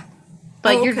Uh-huh. stop.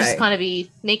 but Oh, you're just okay. gonna be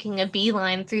making a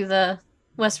beeline through the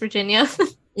West Virginia.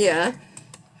 Yeah.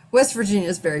 West Virginia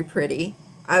is very pretty.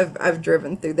 I've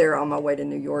driven through there on my way to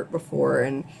New York before,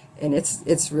 and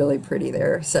it's really pretty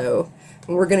there. So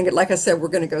we're gonna get, like I said, we're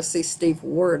gonna go see Steve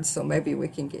Ward. So maybe we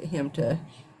can get him to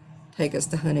take us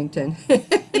to Huntington.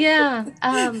 Yeah,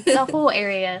 the whole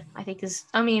area I think is,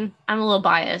 I mean, I'm a little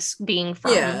biased being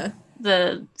from Yeah.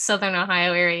 the Southern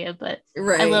Ohio area, but I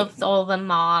Right. love all the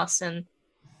moss and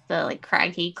the like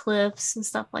craggy cliffs and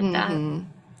stuff like that. Mm-hmm.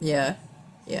 Yeah.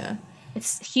 Yeah.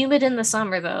 It's humid in the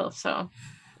summer though, so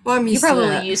Well, I'm you're used to probably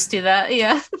that. used to that.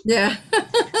 Yeah. Yeah.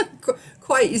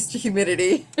 Quite used to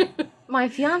humidity. My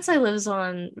fiance lives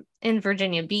on in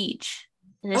Virginia Beach,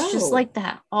 and it's just Oh. like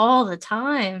that all the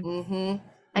time. Mm-hmm.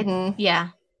 I Mm-hmm. yeah,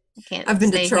 I can't I've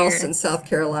been to stay Charleston, here. South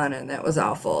Carolina, and that was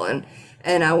awful.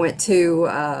 And I went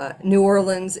to New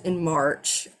Orleans in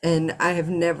March, and I have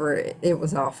never. It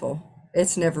was awful.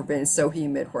 It's never been so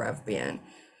humid where I've been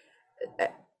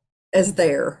as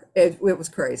there. It was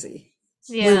crazy.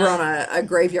 We were Yeah. on a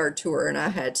graveyard tour, and I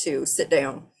had to sit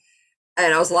down.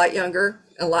 And I was a lot younger,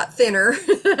 a lot thinner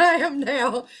than I am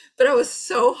now, but I was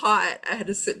so hot I had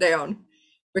to sit down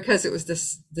because it was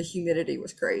just the humidity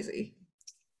was crazy.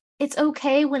 It's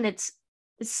okay when it's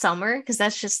summer because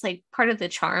that's just like part of the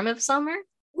charm of summer,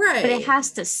 but it Right,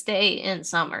 has to stay in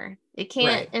summer. It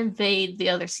can't right. invade the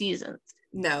other seasons.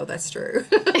 No, that's true.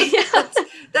 Yeah.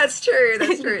 That's true.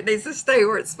 That's true. It needs to stay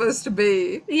where it's supposed to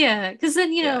be. Yeah, because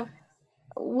then, Yeah.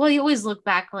 well, you always look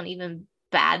back on even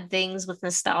bad things with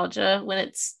nostalgia when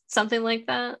it's something like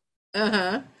that.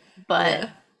 Uh-huh. But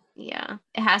Yeah. yeah,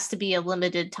 it has to be a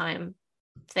limited time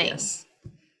thing. Yes.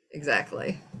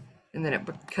 Exactly. And then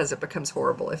because it becomes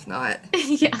horrible if not.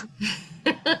 Yeah.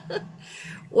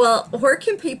 Well, where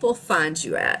can people find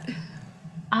you at?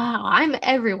 I'm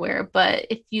everywhere, but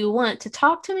if you want to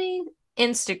talk to me,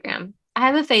 Instagram. I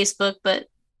have a Facebook, but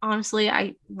honestly,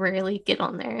 I rarely get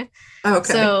on there.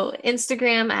 Okay. So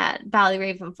Instagram at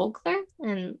Ballyraven Folklore,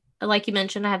 and like you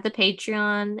mentioned, I have the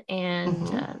Patreon and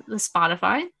Mm-hmm. the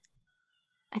Spotify.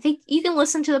 I think you can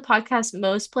listen to the podcast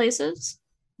most places,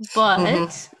 Mm-hmm.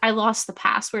 but I lost the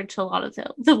password to a lot of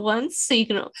the ones, so you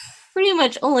can pretty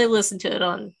much only listen to it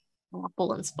on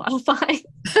Apple and Spotify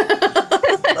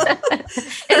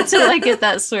until I get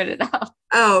that sorted out.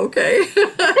 Oh, okay.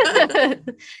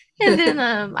 And then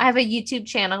I have a YouTube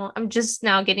channel. I'm just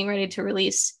now getting ready to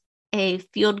release a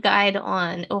field guide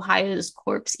on Ohio's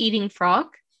corpse eating frog.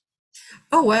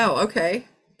 Oh, wow. Okay.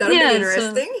 That'll be Yeah, so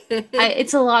interesting.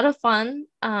 it's a lot of fun.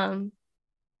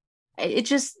 It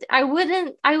just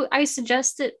I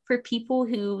suggest it for people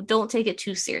who don't take it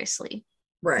too seriously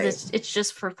because Right. it's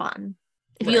just for fun.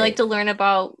 If you like Right. to learn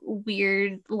about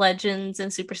weird legends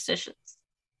and superstitions,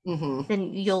 Mm-hmm.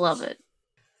 then you'll love it.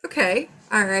 Okay.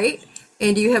 All right.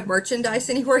 And do you have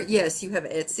merchandise anywhere? Yes, you have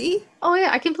Etsy. Oh yeah,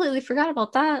 I completely forgot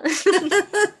about that.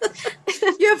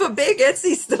 You have a big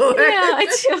Etsy store. Yeah, I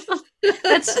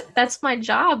do. That's my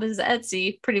job is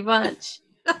Etsy, pretty much.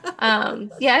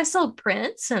 Yeah, I sell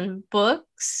prints and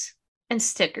books and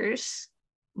stickers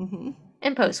Hmm.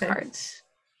 and Okay. postcards.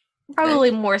 Okay. Probably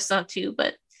more stuff too,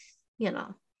 but you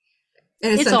know,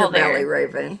 And it's it's under all there.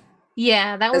 Ballyraven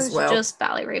Yeah, that as one's well. just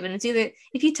Ballyraven. It's either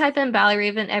if you type in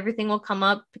Ballyraven, everything will come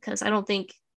up because I don't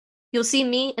think you'll see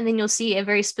me and then you'll see a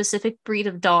very specific breed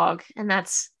of dog, and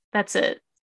that's it.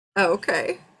 Oh,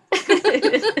 okay.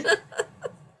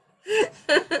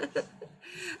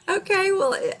 Okay,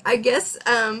 well, I guess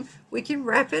we can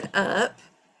wrap it up.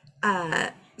 Uh,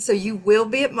 so you will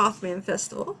be at Mothman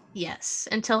Festival, Yes,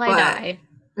 until I but die.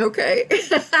 okay.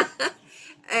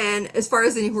 And as far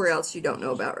as anywhere else you don't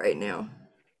know about right now.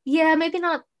 Yeah, maybe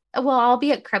not. Well, I'll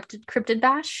be at Cryptid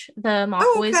Bash, the Moth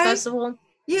Oh, Boys okay. Festival. I'm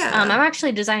Yeah.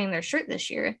 actually designing their shirt this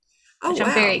year, Oh, which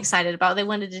I'm very wow. excited about. They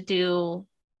wanted to do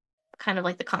kind of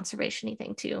like the conservation-y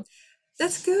thing too.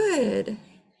 That's good.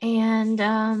 And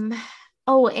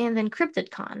oh, and then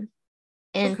CryptidCon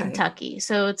in Okay. Kentucky.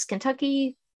 So it's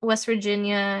Kentucky, West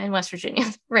Virginia, and West Virginia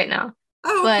right now.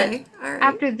 Oh, But okay. All right.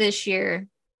 after this year,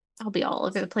 I'll be all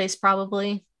over the place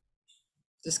probably.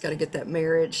 Just got to get that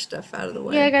marriage stuff out of the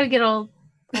Yeah, I way. gotta get all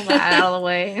that out of the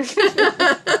way.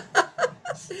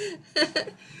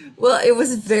 Well, it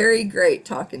was very great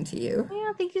talking to you.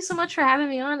 Yeah, thank you so much for having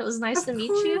me on. It was nice Of to meet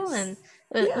you, course. and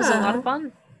it was a lot of Yeah.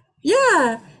 fun.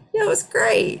 Yeah. Yeah, it was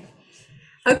great.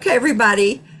 Okay,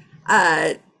 everybody.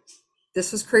 Uh,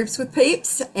 this was Creeps with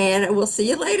Peeps, and we'll see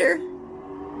you later.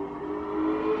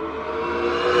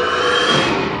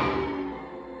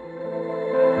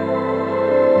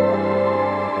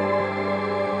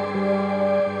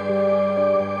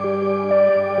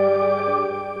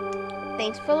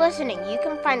 Thanks for listening. listening. You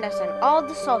can find us on all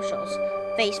the socials: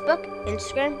 Facebook,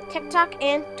 Instagram, TikTok,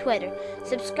 and Twitter.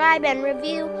 Subscribe and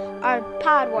review our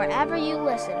pod wherever you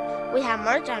listen. We have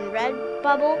merch on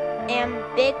Redbubble and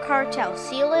Big Cartel.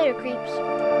 See you later, creeps.